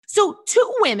So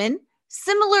two women,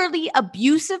 similarly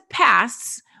abusive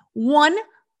pasts, one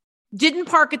didn't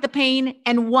park at the pain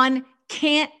and one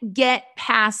can't get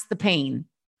past the pain.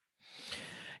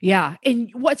 Yeah. And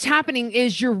what's happening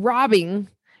is you're robbing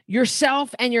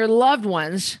yourself and your loved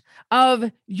ones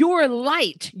of your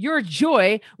light, your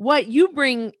joy, what you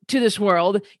bring to this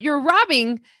world. You're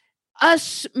robbing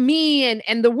us, me,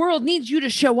 and the world needs you to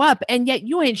show up, and yet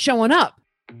you ain't showing up.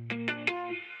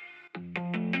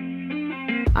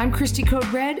 I'm Christy Code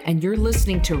Red, and you're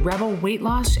listening to Rebel Weight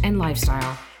Loss and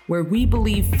Lifestyle, where we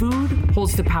believe food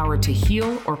holds the power to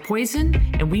heal or poison,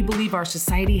 and we believe our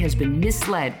society has been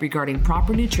misled regarding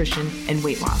proper nutrition and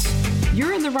weight loss.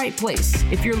 You're in the right place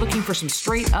if you're looking for some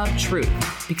straight up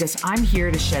truth, because I'm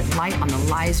here to shed light on the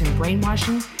lies and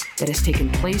brainwashing that has taken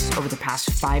place over the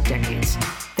past 5 decades.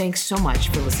 Thanks so much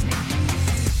for listening.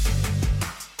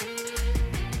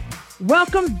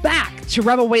 Welcome back to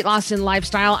Rebel Weight Loss and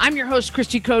Lifestyle. I'm your host,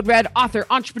 Christy Code Red, author,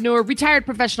 entrepreneur, retired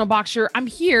professional boxer. I'm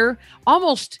here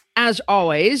almost as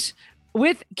always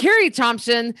with Carrie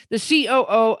Thompson, the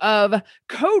COO of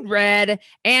Code Red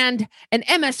and an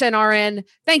MSNRN.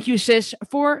 Thank you, sis,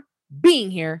 for being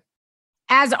here.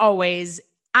 As always,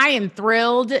 I am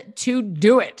thrilled to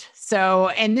do it. So,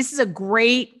 and this is a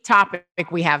great topic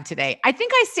we have today. I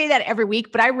think I say that every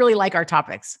week, but I really like our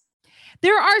topics.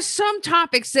 There are some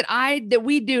topics that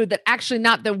we do that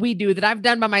I've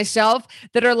done by myself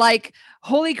that are like,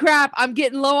 holy crap, I'm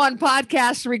getting low on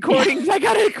podcast recordings. I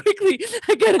gotta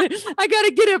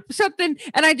get something.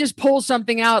 And I just pull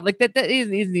something out like that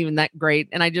isn't even that great.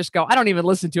 And I just go, I don't even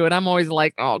listen to it. I'm always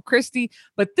like, oh, Christy,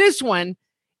 but this one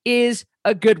is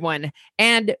a good one.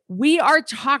 And we are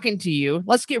talking to you.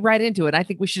 Let's get right into it. I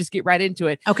think we should just get right into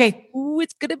it. Okay. Ooh,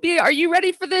 it's going to be, are you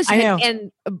ready for this? I know.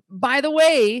 And by the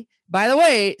way,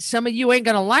 some of you ain't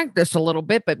going to like this a little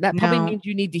bit, but that probably means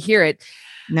you need to hear it.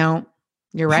 No,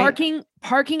 you're right.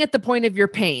 Parking at the point of your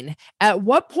pain. At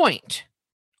what point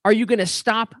are you going to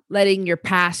stop letting your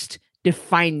past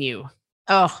define you?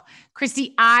 Oh,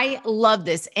 Christy, I love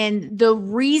this. And the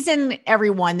reason,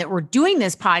 everyone, that we're doing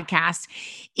this podcast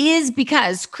is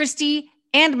because Christy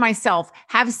and myself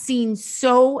have seen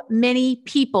so many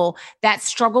people that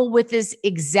struggle with this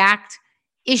exact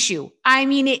issue. I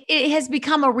mean, it has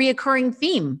become a reoccurring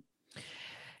theme.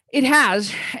 It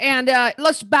has. And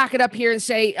let's back it up here and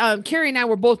say, Carrie and I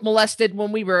were both molested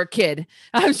when we were a kid.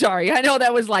 I'm sorry. I know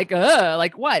that was like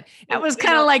what? That was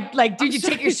kind of like, dude, you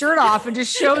take your shirt off and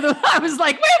just show them. I was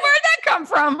like, wait, where'd that come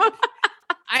from?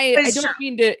 I don't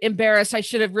mean to embarrass. I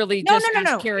should have really No.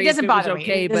 Carrie It doesn't bother me.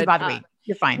 Okay, it doesn't bother me.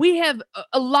 You're fine. We have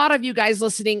a lot of you guys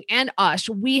listening and us.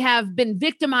 We have been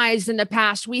victimized in the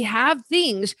past. We have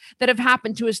things that have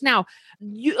happened to us now.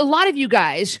 A lot of you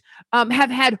guys have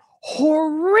had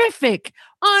horrific,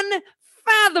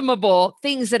 unfathomable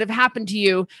things that have happened to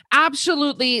you.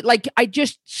 Absolutely.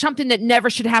 Something that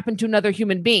never should happen to another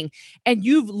human being. And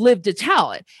you've lived to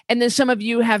tell it. And then some of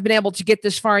you have been able to get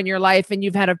this far in your life and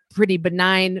you've had a pretty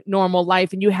benign, normal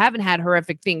life and you haven't had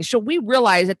horrific things. So we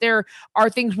realize that there are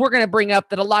things we're going to bring up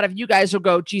that a lot of you guys will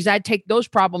go, geez, I'd take those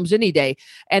problems any day.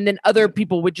 And then other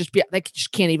people would just be, they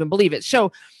just can't even believe it.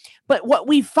 So, but what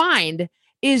we find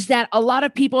is that a lot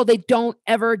of people, they don't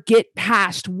ever get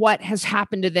past what has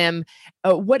happened to them,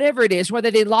 whatever it is,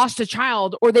 whether they lost a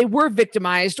child or they were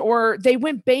victimized or they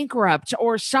went bankrupt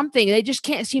or something. They just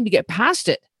can't seem to get past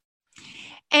it.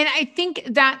 And I think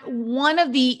that one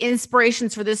of the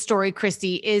inspirations for this story,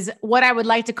 Christy, is what I would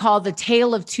like to call the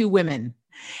tale of two women.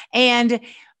 And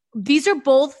these are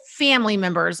both family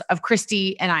members of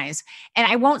Christy and I's. And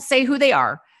I won't say who they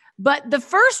are, but the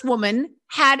first woman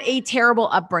had a terrible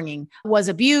upbringing, was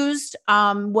abused,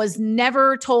 was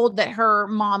never told that her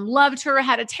mom loved her,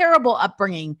 had a terrible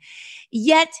upbringing,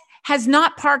 yet has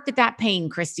not parked at that pain,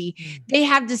 Christy. They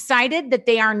have decided that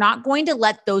they are not going to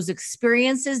let those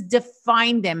experiences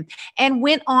define them and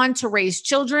went on to raise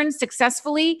children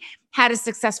successfully, had a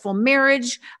successful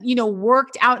marriage,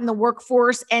 worked out in the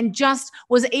workforce and just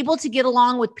was able to get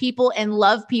along with people and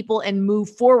love people and move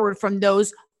forward from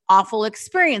those awful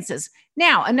experiences.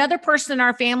 Now, another person in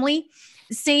our family,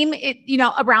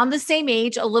 around the same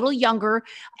age, a little younger,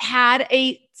 had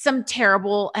a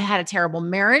terrible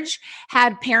marriage,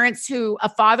 had a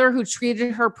father who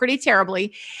treated her pretty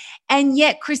terribly. And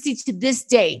yet Christy, to this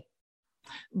day,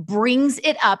 brings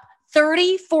it up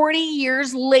 30, 40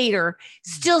 years later,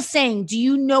 still saying, do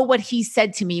you know what he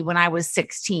said to me when I was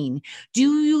 16? Do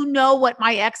you know what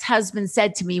my ex-husband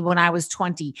said to me when I was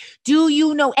 20? Do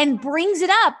you know? And brings it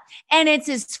up. And it's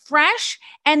as fresh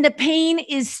and the pain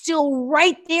is still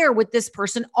right there with this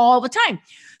person all the time.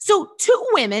 So two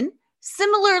women,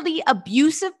 similarly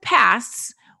abusive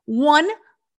pasts, one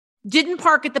didn't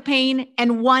park at the pain,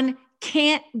 and one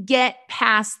can't get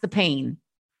past the pain.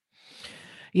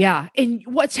 Yeah. And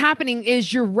what's happening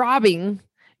is you're robbing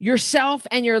yourself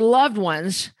and your loved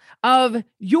ones of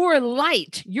your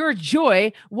light, your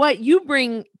joy, what you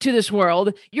bring to this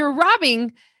world. You're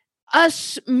robbing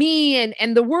us, me,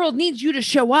 and the world needs you to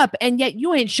show up, and yet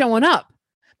you ain't showing up.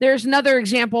 There's another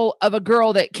example of a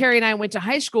girl that Carrie and I went to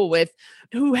high school with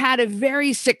who had a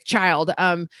very sick child.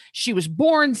 She was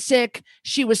born sick.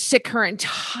 She was sick her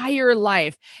entire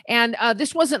life. And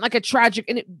this wasn't like a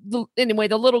tragic, anyway,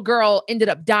 the little girl ended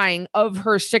up dying of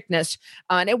her sickness.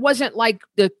 And it wasn't like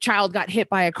the child got hit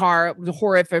by a car, it was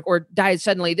horrific, or died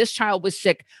suddenly. This child was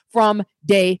sick from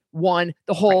day one,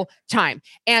 the whole time.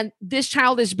 And this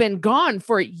child has been gone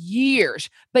for years,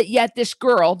 but yet this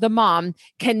girl, the mom,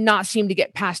 cannot seem to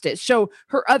get past it. So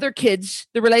her other kids,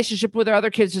 the relationship with her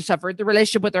other kids has suffered. The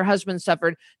relationship with her husband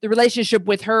suffered. The relationship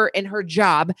with her and her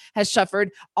job has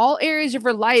suffered. All areas of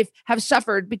her life have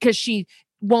suffered because she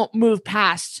won't move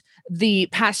past the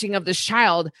passing of this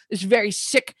child, this very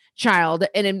sick child,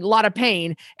 and in a lot of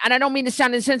pain. And I don't mean to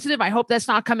sound insensitive. I hope that's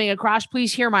not coming across.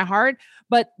 Please hear my heart.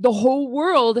 But the whole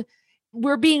world,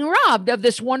 we're being robbed of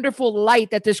this wonderful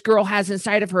light that this girl has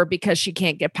inside of her because she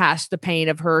can't get past the pain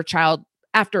of her child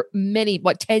after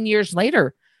 10 years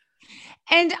later.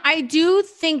 And I do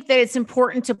think that it's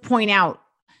important to point out,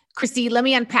 Christy, let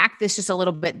me unpack this just a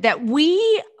little bit, that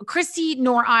Christy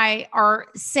nor I are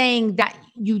saying that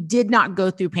you did not go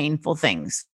through painful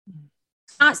things.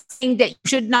 Not saying that you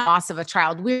should not loss of a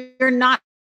child. We're not,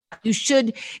 you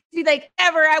should be like,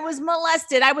 ever, I was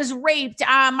molested, I was raped,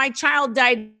 my child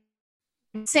died.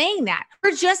 Saying that.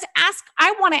 Or just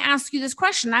I want to ask you this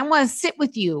question. I want to sit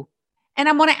with you and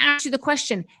I want to ask you the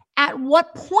question, at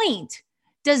what point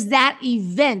does that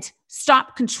event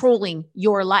stop controlling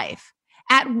your life?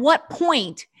 At what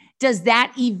point does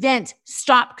that event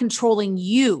stop controlling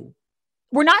you?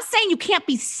 We're not saying you can't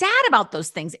be sad about those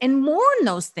things and mourn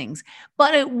those things,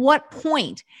 but at what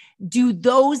point do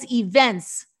those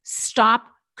events stop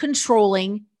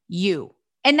controlling you?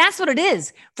 And that's what it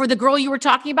is. For the girl you were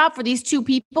talking about, for these two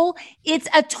people, it's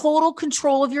a total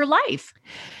control of your life.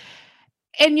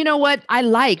 And you know what I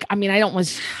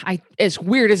as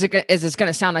weird as it's going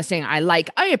to sound,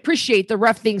 I appreciate the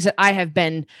rough things that I have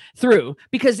been through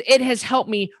because it has helped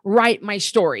me write my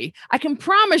story. I can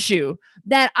promise you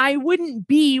that I wouldn't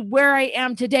be where I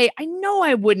am today. I know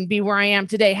I wouldn't be where I am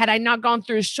today had I not gone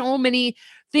through so many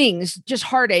things, just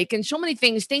heartache and so many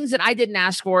things that I didn't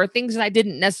ask for, things that I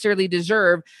didn't necessarily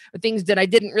deserve, things that I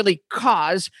didn't really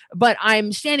cause, but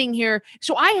I'm standing here.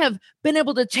 So I have been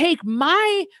able to take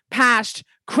my past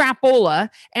crapola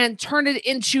and turn it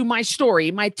into my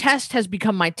story. My test has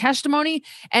become my testimony,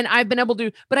 and I've been able to,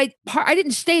 but I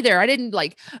didn't stay there. I didn't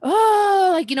I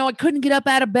couldn't get up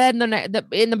out of bed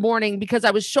in the morning because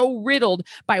I was so riddled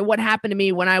by what happened to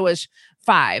me when I was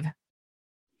 5.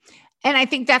 And I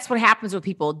think that's what happens with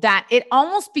people, that it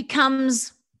almost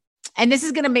becomes, and this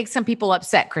is going to make some people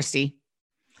upset, Christy,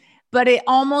 but it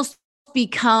almost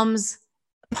becomes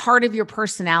part of your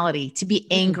personality to be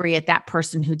angry at that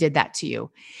person who did that to you.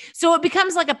 So it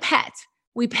becomes like a pet.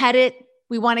 We pet it.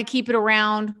 We want to keep it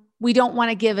around. We don't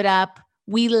want to give it up.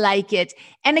 We like it.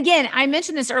 And again, I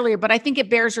mentioned this earlier, but I think it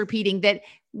bears repeating that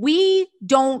we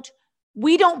don't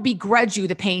begrudge you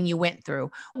the pain you went through.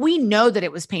 We know that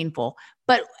it was painful,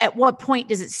 but at what point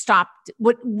does it stop?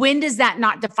 When does that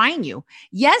not define you?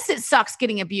 Yes, it sucks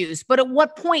getting abused, but at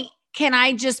what point can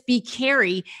I just be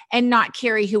Carrie and not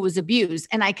Carrie who was abused,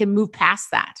 and I can move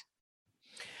past that?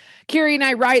 Carrie and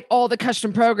I write all the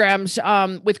custom programs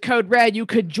with Code Red. You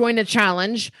could join a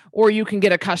challenge or you can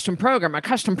get a custom program. A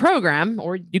custom program,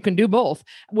 or you can do both,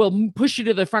 will push you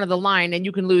to the front of the line and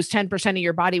you can lose 10% of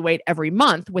your body weight every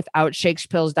month without shakes,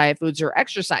 pills, diet foods, or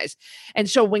exercise. And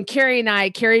so when Carrie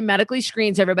medically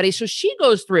screens everybody, so she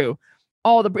goes through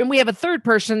and we have a third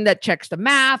person that checks the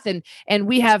math, and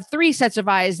we have 3 sets of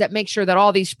eyes that make sure that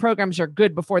all these programs are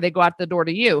good before they go out the door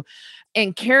to you.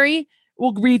 And Carrie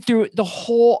will read through the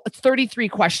whole 33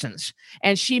 questions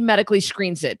and she medically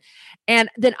screens it. And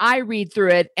then I read through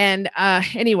it. And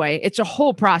anyway, it's a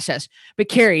whole process. But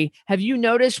Carrie, have you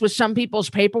noticed with some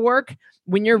people's paperwork,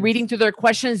 when you're reading through their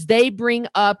questions, they bring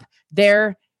up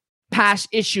their past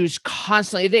issues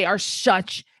constantly. They are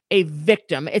such a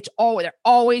victim. They're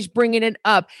always bringing it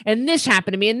up. And this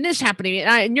happened to me, and this happened to me.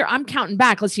 I'm counting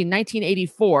back. Let's see,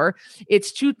 1984.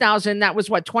 It's 2000. That was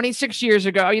 26 years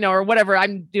ago, or whatever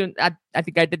I'm doing. I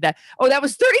think I did that. Oh, that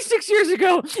was 36 years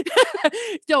ago.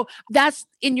 So that's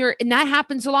and that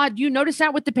happens a lot. Do you notice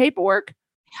that with the paperwork?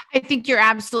 I think you're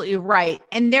absolutely right.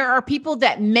 And there are people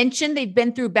that mention they've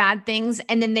been through bad things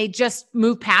and then they just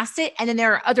move past it. And then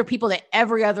there are other people that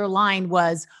every other line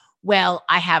was, well,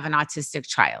 I have an autistic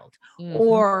child,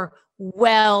 or,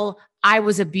 well, I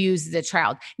was abused as a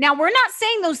child. Now, we're not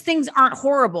saying those things aren't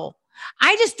horrible.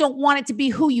 I just don't want it to be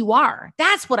who you are.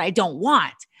 That's what I don't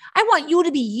want. I want you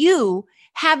to be you,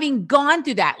 having gone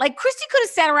through that. Like Christy could have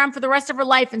sat around for the rest of her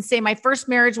life and say, my first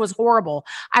marriage was horrible.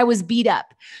 I was beat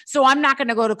up. So I'm not going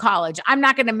to go to college. I'm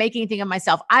not going to make anything of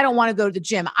myself. I don't want to go to the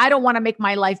gym. I don't want to make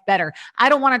my life better. I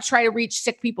don't want to try to reach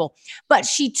sick people. But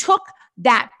she took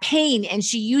that pain and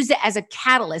she used it as a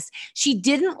catalyst. She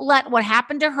didn't let what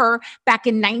happened to her back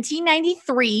in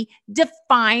 1993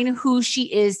 define who she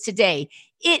is today.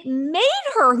 It made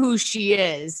her who she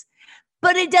is,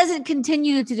 but it doesn't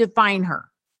continue to define her.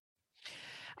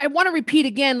 I want to repeat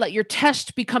again, let your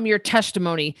test become your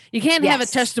testimony. You can't have a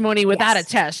testimony without a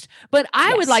test, but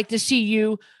I would like to see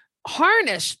you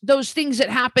harness those things that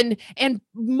happened and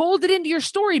mold it into your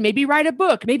story. Maybe write a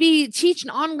book, maybe teach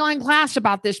an online class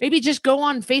about this, maybe just go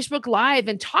on Facebook Live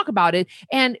and talk about it.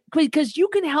 And because you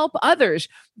can help others.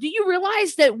 Do you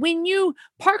realize that when you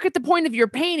park at the point of your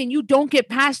pain and you don't get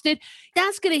past it,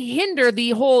 that's going to hinder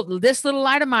the whole, this little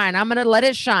light of mine, I'm going to let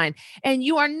it shine. And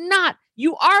you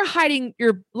are hiding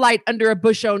your light under a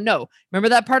bush. Oh no. Remember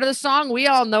that part of the song? We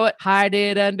all know it. Hide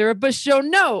it under a bush. Oh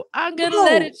no, I'm going to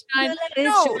let it shine.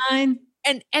 Shine.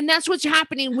 And that's what's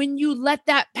happening when you let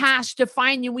that past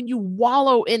define you, when you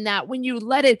wallow in that, when you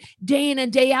let it day in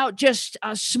and day out, just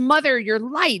smother your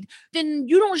light, then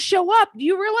you don't show up. Do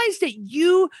you realize that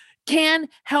you can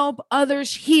help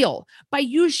others heal by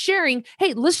you sharing?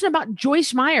 Hey, listen about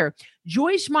Joyce Meyer.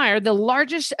 Joyce Meyer, the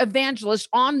largest evangelist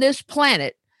on this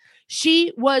planet.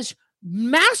 She was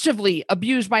massively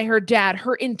abused by her dad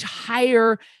her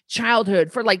entire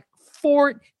childhood for like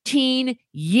 14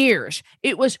 years.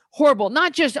 It was horrible.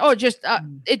 Not just,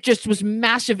 it just was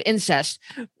massive incest.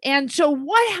 And so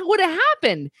what would have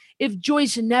happened if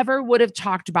Joyce never would have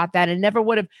talked about that and never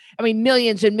would have,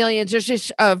 millions and millions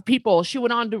of people. She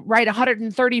went on to write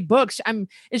 130 books. And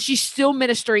she's still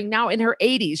ministering now in her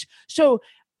 80s. So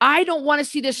I don't want to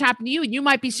see this happen to you. And you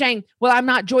might be saying, well, I'm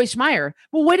not Joyce Meyer.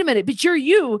 Well, wait a minute, but you're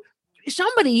you.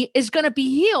 Somebody is going to be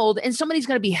healed and somebody's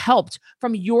going to be helped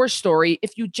from your story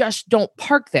if you just don't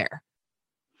park there.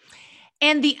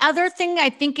 And the other thing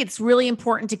I think it's really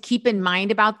important to keep in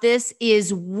mind about this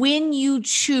is when you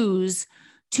choose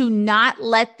to not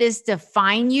let this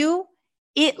define you,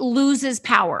 it loses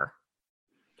power.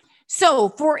 So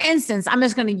for instance, I'm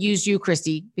just going to use you,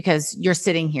 Christy, because you're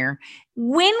sitting here.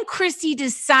 When Christy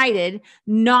decided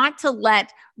not to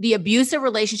let the abusive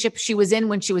relationship she was in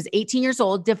when she was 18 years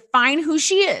old define who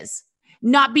she is,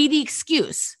 not be the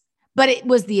excuse, but it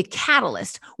was the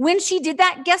catalyst. When she did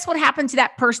that, guess what happened to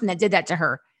that person that did that to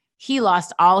her? He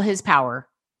lost all his power.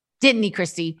 Didn't he,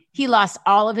 Christy? He lost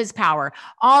all of his power,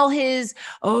 all his,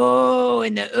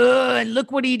 and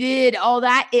look what he did, all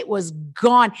that. It was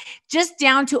gone, just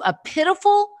down to a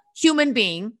pitiful human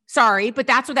being. Sorry, but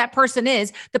that's what that person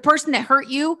is. The person that hurt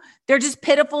you, they're just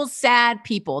pitiful, sad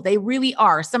people. They really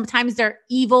are. Sometimes they're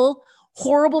evil,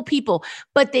 horrible people,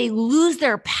 but they lose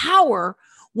their power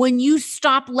when you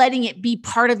stop letting it be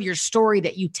part of your story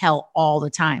that you tell all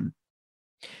the time.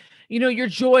 Your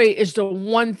joy is the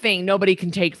one thing nobody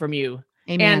can take from you.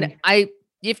 Amen. And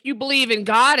if you believe in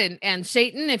God and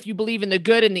Satan, if you believe in the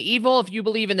good and the evil, if you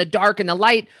believe in the dark and the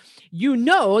light, you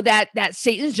know that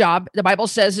Satan's job, the Bible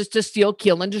says, is to steal,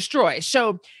 kill, and destroy.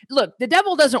 So look, the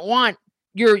devil doesn't want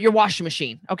your washing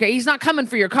machine. Okay. He's not coming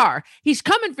for your car. He's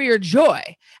coming for your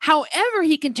joy. However,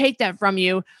 he can take that from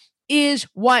you is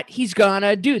what he's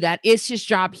gonna do. That is his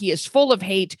job. He is full of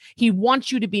hate. He wants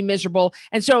you to be miserable.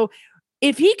 And so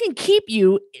if he can keep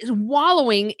you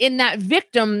wallowing in that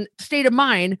victim state of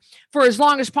mind for as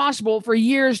long as possible, for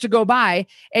years to go by,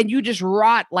 and you just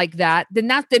rot like that,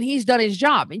 then he's done his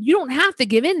job. And you don't have to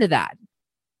give in to that.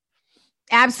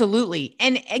 Absolutely.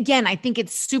 And again, I think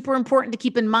it's super important to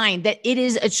keep in mind that it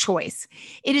is a choice.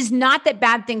 It is not that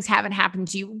bad things haven't happened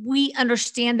to you. We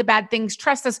understand the bad things.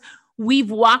 Trust us.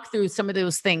 We've walked through some of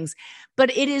those things,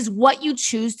 but it is what you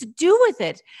choose to do with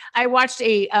it. I watched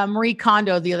a Marie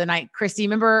Kondo the other night. Christy,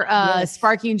 remember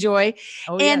Sparking Joy?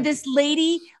 And this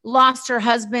lady lost her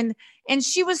husband and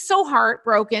she was so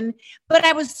heartbroken, but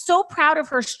I was so proud of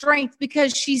her strength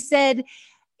because she said,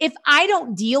 if I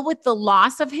don't deal with the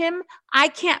loss of him, I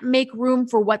can't make room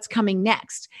for what's coming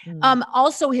next.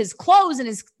 Also his clothes and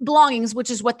his belongings, which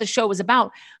is what the show was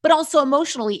about, but also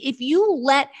emotionally. If you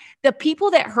let the people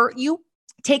that hurt you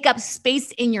take up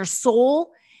space in your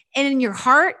soul and in your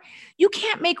heart, You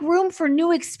can't make room for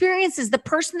new experiences. The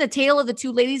person, the tale of the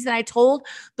two ladies that I told,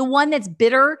 the one that's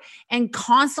bitter and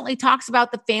constantly talks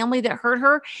about the family that hurt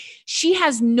her, she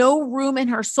has no room in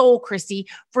her soul, Christy,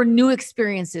 for new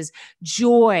experiences,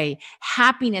 joy,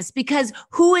 happiness, because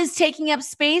who is taking up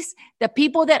space? The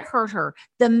people that hurt her,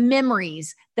 the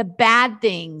memories, the bad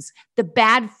things, the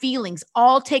bad feelings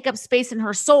all take up space in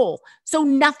her soul. So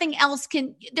nothing else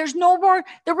there's no more,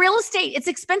 the real estate, it's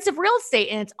expensive real estate,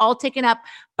 and it's all taken up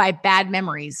by bad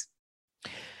memories.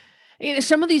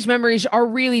 Some of these memories are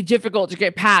really difficult to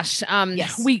get past.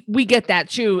 Yes. We get that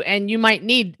too. And you might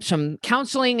need some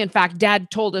counseling. In fact, Dad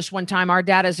told us one time,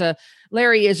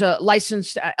 Larry is a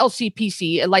licensed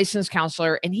LCPC, a licensed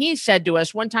counselor. And he said to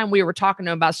us one time, we were talking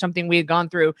to him about something we had gone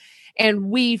through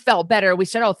and we felt better. We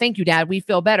said, "Oh, thank you, Dad. We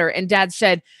feel better." And Dad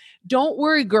said, "Don't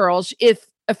worry, girls. If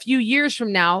a few years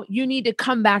from now, you need to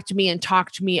come back to me and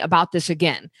talk to me about this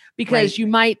again, because you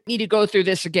might need to go through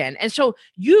this again." And so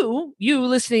you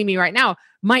listening to me right now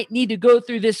might need to go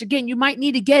through this again. You might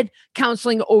need to get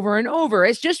counseling over and over.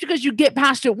 It's just because you get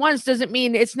past it once doesn't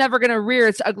mean it's never going to rear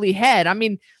its ugly head. I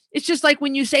mean, it's just like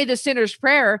when you say the sinner's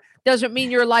prayer, doesn't mean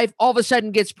your life all of a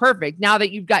sudden gets perfect. Now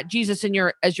that you've got Jesus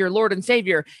as your Lord and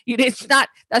Savior, I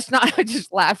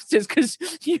just laughed just because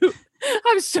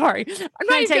I'm sorry. Can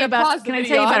I tell you about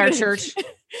our church?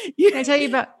 Can I tell you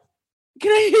about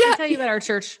our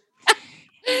church?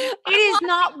 It is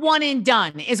not one and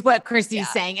done, is what Christy's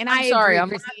saying. And I'm sorry,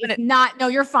 agree, Christy. No,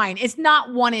 you're fine. It's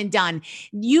not one and done.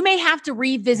 You may have to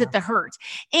revisit the hurt.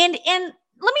 And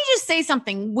let me just say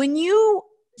something. When you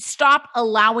stop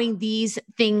allowing these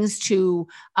things to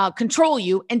control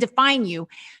you and define you,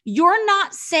 you're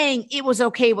not saying it was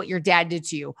okay what your dad did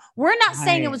to you. We're not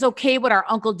saying it was okay what our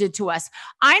uncle did to us.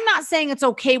 I'm not saying it's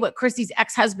okay what Christy's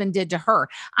ex-husband did to her.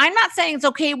 I'm not saying it's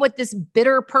okay what this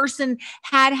bitter person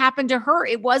had happened to her.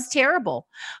 It was terrible.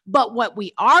 But what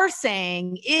we are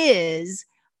saying is,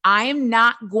 I'm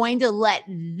not going to let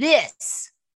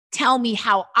this tell me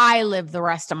how I live the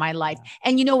rest of my life.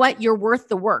 And you know what? You're worth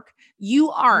the work.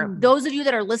 You are. Those of you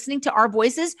that are listening to our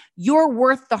voices, you're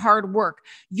worth the hard work.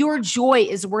 Your joy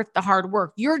is worth the hard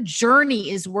work. Your journey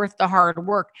is worth the hard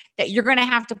work that you're going to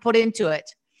have to put into it.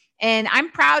 And I'm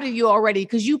proud of you already,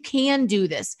 because you can do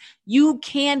this. You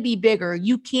can be bigger.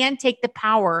 You can take the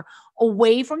power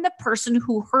away from the person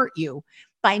who hurt you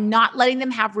by not letting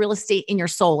them have real estate in your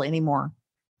soul anymore.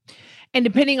 And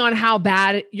depending on how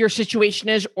bad your situation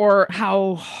is or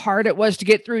how hard it was to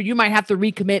get through, you might have to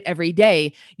recommit every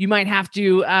day. You might have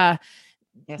to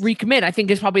recommit, I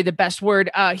think is probably the best word,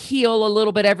 heal a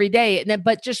little bit every day.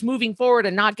 But just moving forward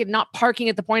and not parking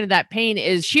at the point of that pain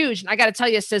is huge. And I got to tell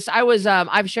you, sis,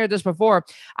 I've shared this before.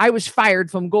 I was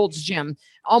fired from Gold's Gym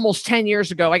almost 10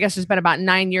 years ago. I guess it's been about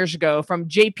 9 years ago, from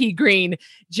JP Green.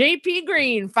 JP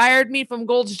Green fired me from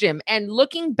Gold's Gym. And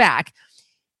looking back,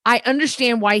 I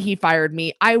understand why he fired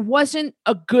me. I wasn't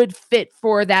a good fit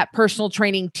for that personal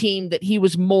training team that he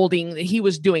was molding, that he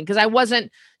was doing, because I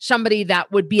wasn't somebody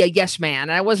that would be a yes man.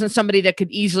 I wasn't somebody that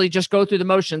could easily just go through the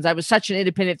motions. I was such an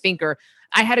independent thinker.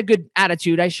 I had a good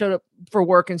attitude. I showed up for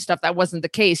work and stuff. That wasn't the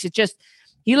case. It just,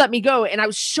 he let me go. And I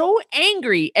was so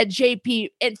angry at JP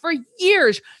and for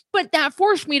years, but that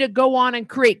forced me to go on and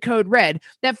create Code Red.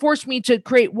 That forced me to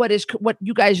create what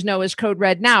you guys know as Code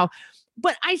Red now.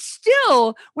 But I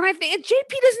still, when I think,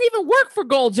 JP doesn't even work for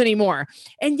Golds anymore.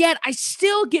 And yet I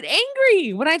still get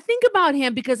angry when I think about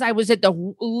him, because I was at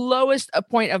the lowest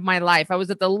point of my life. I was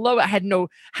at the low. I had no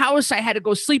house. I had to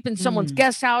go sleep in someone's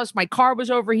guest house. My car was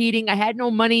overheating. I had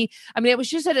no money. I mean, it was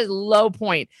just at a low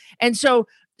point. And so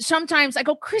sometimes I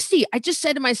go, Christy, I just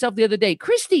said to myself the other day,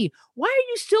 Christy, why are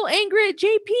you still angry at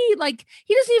JP? Like,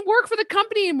 he doesn't even work for the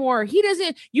company anymore.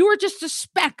 You were just a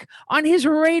speck on his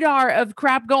radar of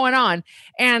crap going on.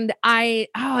 And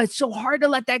it's so hard to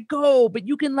let that go, but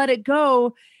you can let it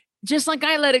go just like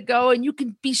I let it go, and you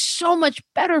can be so much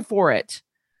better for it.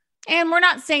 And we're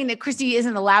not saying that Christy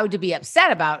isn't allowed to be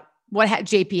upset about what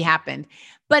JP happened,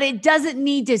 but it doesn't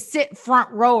need to sit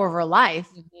front row of her life.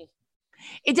 Mm-hmm.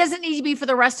 It doesn't need to be for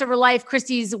the rest of her life.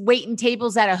 Christy's waiting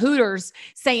tables at a Hooters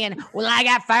saying, well, I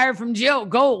got fired from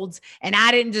Gold's and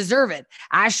I didn't deserve it.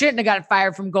 I shouldn't have got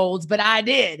fired from Gold's, but I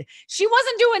did. She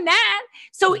wasn't doing that.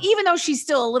 So even though she's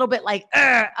still a little bit like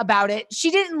about it,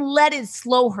 she didn't let it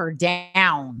slow her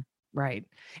down. Right.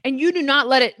 And you do not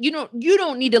let it, you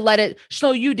don't need to let it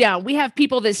slow you down. We have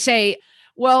people that say,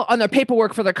 well, on their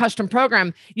paperwork for their custom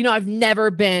program, I've never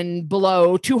been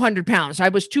below 200 pounds. I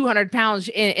was 200 pounds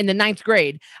in the 9th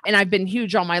grade, and I've been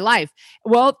huge all my life.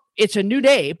 Well, it's a new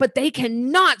day, but they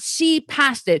cannot see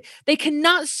past it. They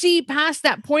cannot see past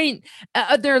that point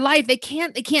of their life. They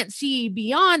can't see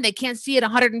beyond. They can't see at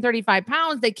 135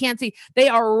 pounds. They can't see. They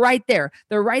are right there.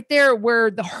 They're right there where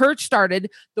the hurt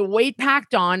started, the weight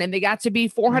packed on, and they got to be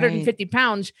 450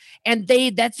 pounds. And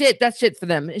that's it for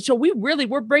them. And so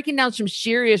we're breaking down some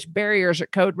serious barriers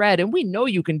at Code Red, and we know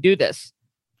you can do this.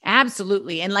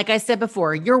 Absolutely. And like I said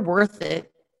before, you're worth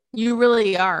it. You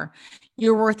really are.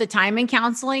 You're worth the time in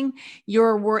counseling.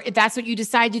 If that's what you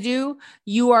decide to do,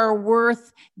 you are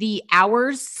worth the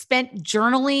hours spent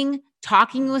journaling,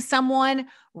 talking with someone,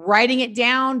 writing it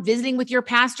down, visiting with your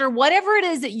pastor, whatever it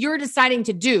is that you're deciding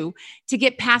to do to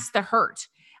get past the hurt.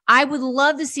 I would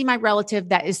love to see my relative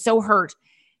that is so hurt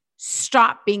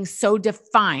stop being so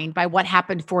defined by what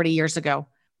happened 40 years ago.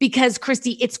 Because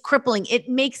Christy, it's crippling. It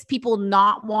makes people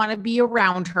not want to be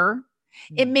around her.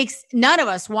 It makes none of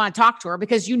us want to talk to her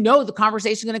because the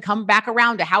conversation is going to come back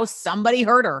around to how somebody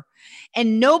hurt her.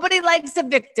 And nobody likes a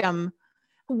victim,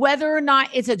 whether or not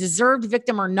it's a deserved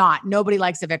victim or not. Nobody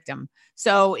likes a victim.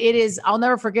 So I'll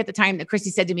never forget the time that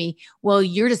Christy said to me, well,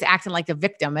 you're just acting like a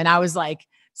victim. And I was like,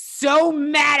 so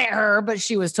mad at her, but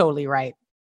she was totally right.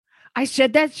 I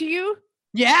said that to you?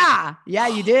 Yeah,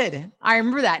 you did. I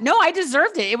remember that. No, I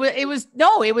deserved it.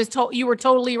 You were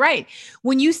totally right.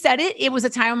 When you said it, it was a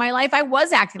time in my life I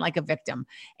was acting like a victim.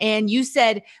 And you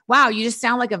said, wow, you just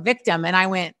sound like a victim. And I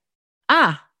went,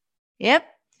 yep.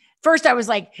 First I was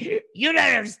like, you don't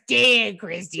understand,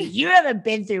 Christy. You haven't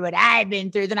been through what I've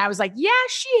been through. Then I was like, yeah,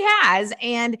 she has.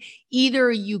 And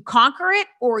either you conquer it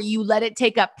or you let it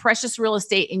take up precious real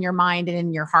estate in your mind and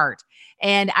in your heart.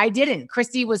 And I didn't.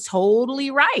 Christy was totally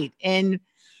right. And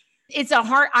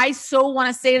I so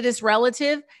want to say to this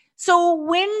relative, so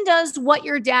when does what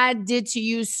your dad did to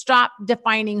you stop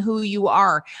defining who you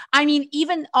are? I mean,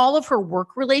 even all of her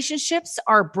work relationships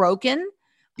are broken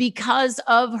because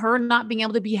of her not being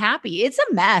able to be happy. It's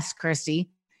a mess, Christy.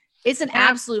 It's an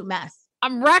absolute mess.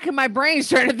 I'm racking my brains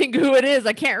trying to think who it is.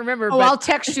 I can't remember. Oh, I'll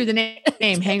text you the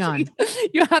name. Hang on.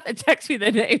 You have to text me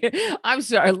the name. I'm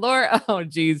sorry, Laura. Oh,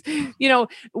 geez.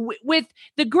 With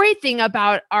the great thing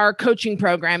about our coaching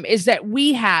program is that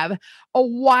we have a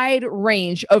wide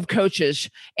range of coaches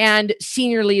and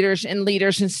senior leaders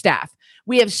and staff.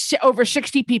 We have over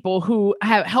 60 people who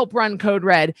have helped run Code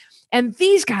Red. And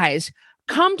these guys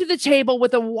come to the table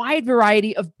with a wide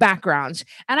variety of backgrounds.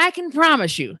 And I can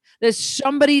promise you that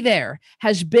somebody there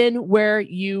has been where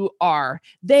you are.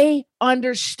 They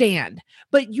understand,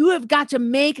 but you have got to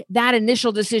make that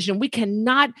initial decision. We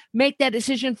cannot make that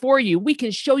decision for you. We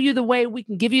can show you the way. We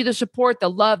can give you the support, the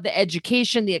love, the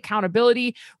education, the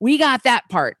accountability. We got that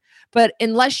part. But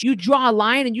unless you draw a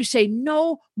line and you say,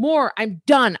 no more, I'm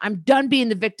done. I'm done being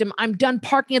the victim. I'm done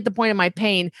parking at the point of my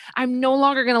pain. I'm no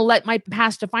longer going to let my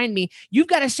past define me. You've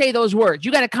got to say those words.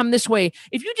 You got to come this way.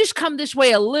 If you just come this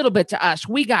way a little bit to us,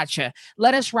 we got you.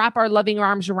 Let us wrap our loving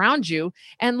arms around you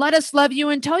and let us love you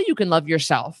until you can love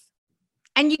yourself.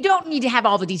 And you don't need to have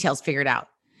all the details figured out.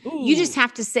 Ooh. You just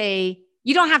have to say,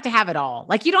 you don't have to have it all.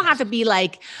 Like, you don't have to be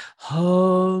like,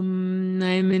 I'm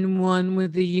in one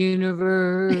with the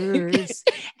universe.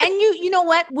 And you know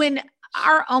what? When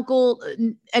our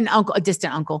a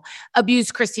distant uncle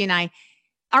abused Christy and I,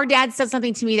 our dad said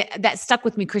something to me that stuck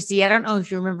with me, Christy. I don't know if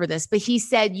you remember this, but he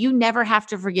said, you never have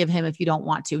to forgive him if you don't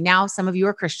want to. Now, some of you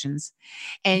are Christians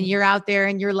and you're out there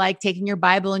and you're like taking your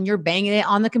Bible and you're banging it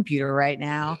on the computer right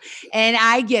now. And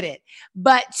I get it.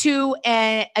 But to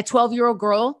a 12-year-old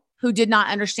girl who did not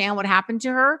understand what happened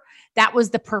to her, that was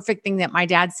the perfect thing that my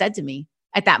dad said to me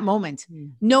at that moment,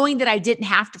 knowing that I didn't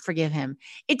have to forgive him.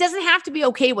 It doesn't have to be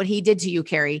okay what he did to you,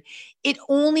 Carrie. It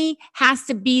only has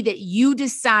to be that you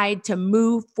decide to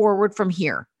move forward from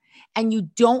here. And you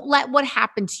don't let what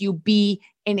happened to you be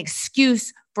an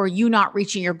excuse for you not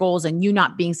reaching your goals and you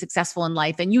not being successful in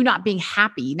life and you not being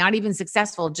happy, not even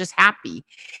successful, just happy.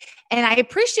 And I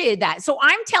appreciated that. So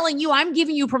I'm telling you, I'm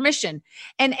giving you permission,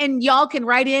 and y'all can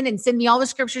write in and send me all the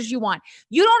scriptures you want.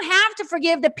 You don't have to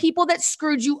forgive the people that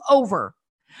screwed you over,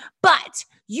 but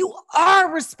you are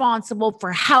responsible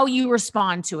for how you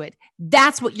respond to it.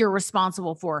 That's what you're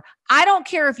responsible for. I don't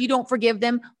care if you don't forgive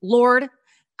them, Lord.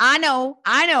 I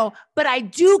know, but I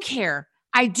do care.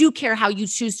 I do care how you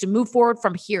choose to move forward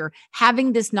from here,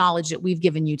 having this knowledge that we've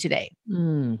given you today.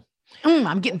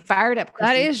 I'm getting fired up,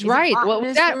 Christy. That is right. Well,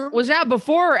 was that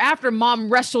before or after Mom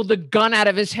wrestled the gun out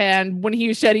of his hand when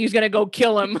he said he was going to go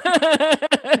kill him?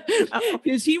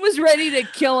 Because he was ready to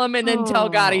kill him and then tell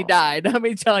God he died. Let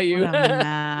me tell you. What a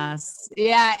mess.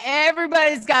 Yeah,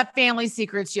 everybody's got family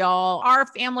secrets, y'all. Our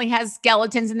family has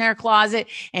skeletons in their closet,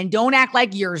 and don't act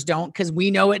like yours don't, because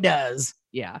we know it does.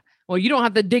 Yeah. Well, you don't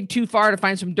have to dig too far to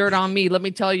find some dirt on me. Let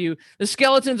me tell you, the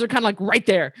skeletons are kind of like right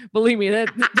there. Believe me, that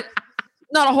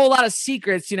not a whole lot of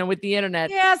secrets, with the internet.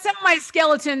 Yeah, some of my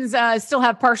skeletons still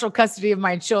have partial custody of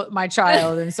my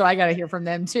child, and so I got to hear from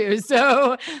them too.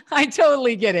 So I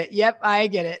totally get it. Yep, I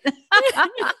get it.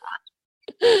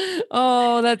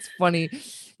 Oh, that's funny.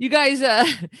 You guys,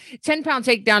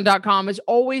 10poundtakedown.com is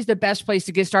always the best place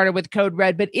to get started with Code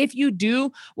Red. But if you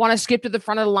do want to skip to the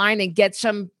front of the line and get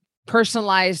some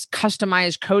personalized,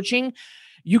 customized coaching,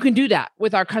 you can do that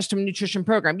with our custom nutrition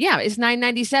program. Yeah, it's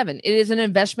 $9.97. It is an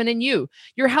investment in you.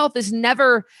 Your health is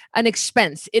never an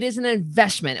expense. It is an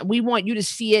investment. And we want you to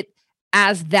see it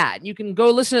as that. You can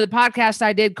go listen to the podcast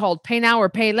I did called Pay Now or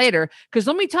Pay Later, because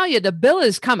let me tell you, the bill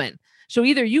is coming. So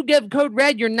either you give Code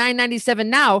Red your $9.97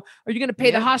 now, or you're going to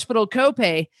pay the hospital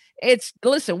copay.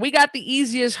 Listen, we got the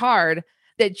easiest hard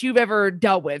that you've ever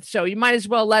dealt with. So you might as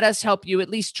well let us help you at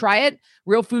least try it.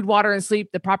 Real food, water, and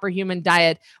sleep, the proper human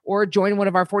diet, or join one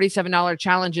of our $47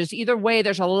 challenges. Either way,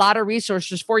 there's a lot of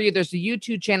resources for you. There's the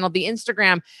YouTube channel, the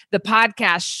Instagram, the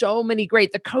podcast, so many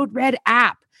great, the Code Red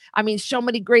app. I mean, so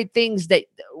many great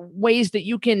ways that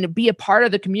you can be a part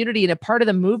of the community and a part of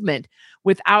the movement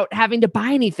without having to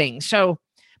buy anything. So,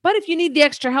 but if you need the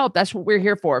extra help, that's what we're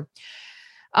here for.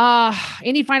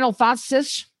 Any final thoughts,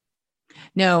 sis?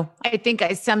 No, I think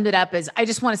I summed it up as, I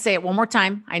just want to say it one more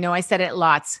time. I know I said it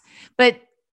lots, but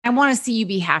I want to see you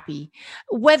be happy.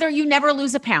 Whether you never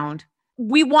lose a pound,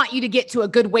 we want you to get to a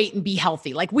good weight and be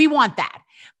healthy. Like, we want that.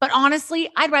 But honestly,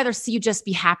 I'd rather see you just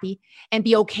be happy and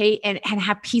be okay and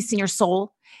have peace in your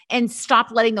soul, and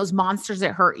stop letting those monsters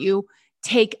that hurt you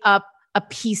take up a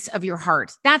piece of your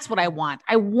heart. That's what I want.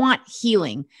 I want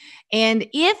healing. And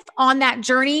if on that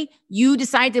journey you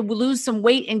decide to lose some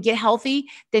weight and get healthy,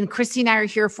 then Christy and I are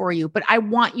here for you. But I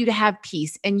want you to have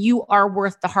peace, and you are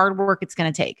worth the hard work it's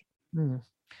going to take.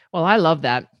 Well, I love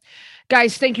that.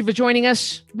 Guys, thank you for joining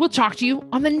us. We'll talk to you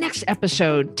on the next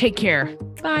episode. Take care.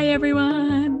 Bye,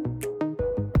 everyone.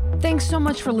 Thanks so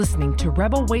much for listening to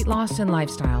Rebel Weight Loss and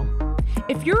Lifestyle.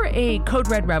 If you're a Code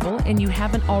Red Rebel and you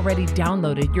haven't already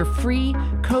downloaded your free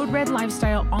Code Red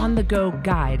Lifestyle on the Go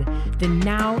guide, then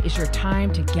now is your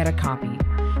time to get a copy.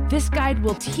 This guide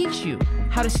will teach you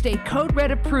how to stay Code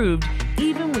Red approved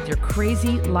even with your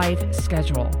crazy life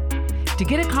schedule. To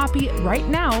get a copy right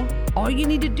now, all you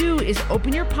need to do is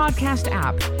open your podcast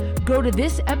app, go to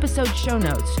this episode's show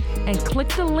notes, and click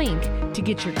the link to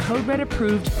get your Code Red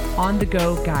approved on the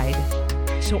Go guide.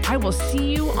 So I will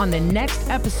see you on the next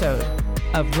episode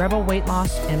of Rebel Weight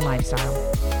Loss and Lifestyle.